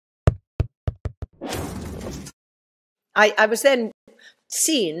I was then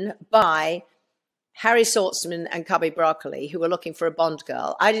seen by Harry Saltzman and Cubby Broccoli, who were looking for a Bond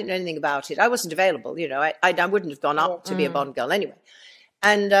girl. I didn't know anything about it. I wasn't available, you know. I wouldn't have gone up to be a Bond girl anyway.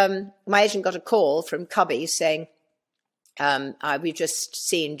 And my agent got a call from Cubby saying, we've just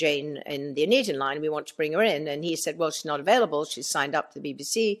seen Jane in the Anita line. We want to bring her in. And he said, well, she's not available. She's signed up to the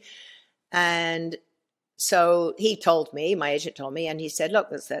BBC. And so he told me, my agent told me, and he said, look,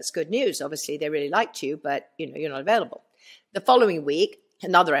 that's good news. Obviously, they really liked you, but, you know, you're not available. The following week,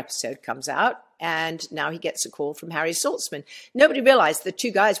 another episode comes out, and now he gets a call from Harry Saltzman. Nobody realized the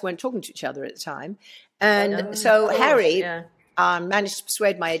two guys weren't talking to each other at the time. And so Harry managed to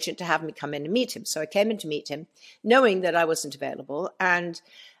persuade my agent to have me come in and meet him. So I came in to meet him, knowing that I wasn't available. And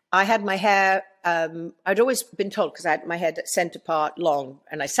I had my hair, I'd always been told, because I had my hair centre part long,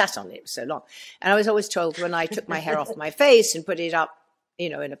 and I sat on it, it was so long. And I was always told when I took my hair off my face and put it up, you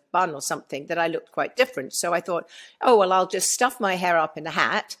know, in a bun or something, that I looked quite different. So I thought, oh, well, I'll just stuff my hair up in a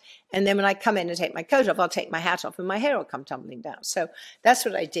hat. And then when I come in and take my coat off, I'll take my hat off and my hair will come tumbling down. So that's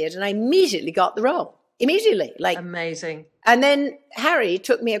what I did. And I immediately got the role. Immediately. Like amazing. And then Harry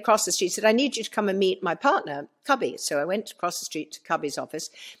took me across the street, said, I need you to come and meet my partner, Cubby. So I went across the street to Cubby's office.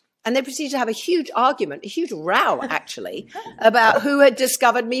 And they proceeded to have a huge argument, a huge row, actually, about who had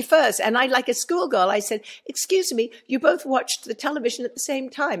discovered me first. And I, like a schoolgirl, I said, excuse me, you both watched the television at the same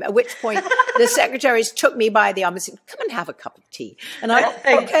time. At which point the secretaries took me by the arm and said, come and have a cup of tea. And I,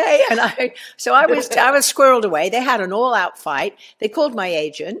 okay. And I was squirreled away. They had an all-out fight. They called my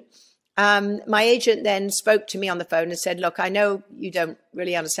agent. My agent then spoke to me on the phone and said, look, I know you don't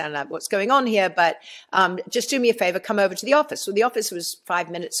really understand what's going on here, but just do me a favor, come over to the office. So the office was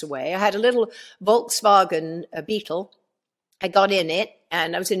 5 minutes away. I had a little Volkswagen Beetle. I got in it,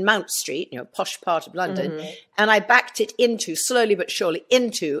 and I was in Mount Street, you know, posh part of London, and I backed it slowly but surely,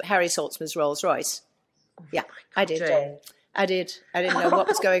 into Harry Saltzman's Rolls Royce. Yeah, I did. Jane. I did. I didn't know what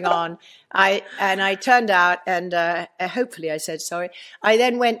was going on. I turned out, and hopefully I said sorry. I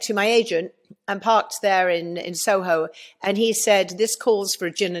then went to my agent and parked there in Soho, and he said, this calls for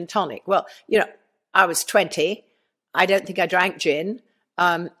a gin and tonic. Well, you know, I was 20. I don't think I drank gin,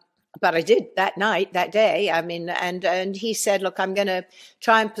 but I did that night, that day. I mean, and he said, look, I'm going to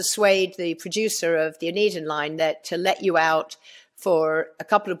try and persuade the producer of the Anita line to let you out for a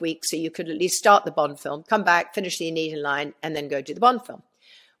couple of weeks so you could at least start the Bond film, come back, finish the Anita line, and then go do the Bond film.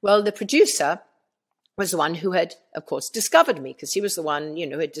 Well, the producer was the one who had, of course, discovered me, because he was the one, you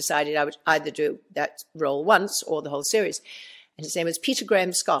know, who had decided I would either do that role once or the whole series. And his name was Peter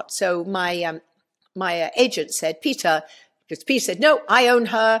Graham Scott. So my agent said, Peter, because Peter said, no, I own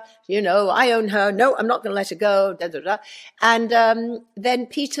her, you know, I own her. No, I'm not going to let her go. Da, da, da. And then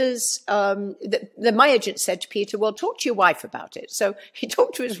Peter's, my agent said to Peter, well, talk to your wife about it. So he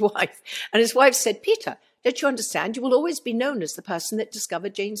talked to his wife, and his wife said, Peter, don't you understand? You will always be known as the person that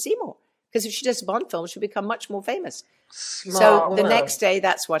discovered Jane Seymour, because if she does a Bond film, she'll become much more famous. So the next day,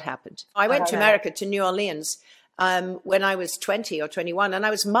 that's what happened. I went to America, to New Orleans, when I was 20 or 21, and I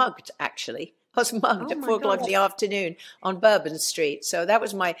was mugged, actually. I was mugged at 4 o'clock in the afternoon on Bourbon Street. So that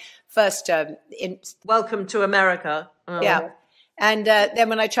was my first... welcome to America. Yeah. And then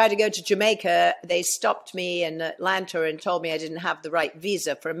when I tried to go to Jamaica, they stopped me in Atlanta and told me I didn't have the right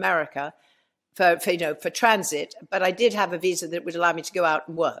visa for America, for transit. But I did have a visa that would allow me to go out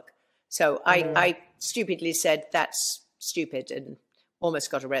and work. So I stupidly said, that's stupid, and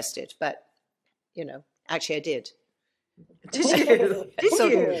almost got arrested. But, you know, actually I did. Did you? Did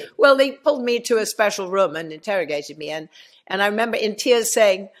you? Well, they pulled me to a special room and interrogated me, and I remember in tears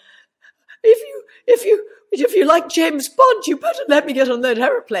saying, "If you like James Bond, you better let me get on that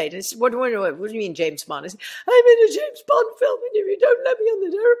aeroplane." I said, "What do you mean, James Bond?" I said, "I'm in a James Bond film, and if you don't let me on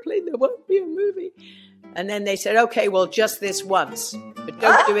that aeroplane, there won't be a movie." And then they said, "Okay, well, just this once, but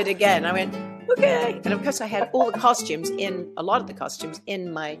don't do it again." I went, "Okay." And of course, I had all the costumes a lot of the costumes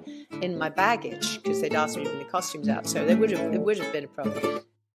in my baggage, because they'd asked me to bring the costumes out, so it would have been a problem.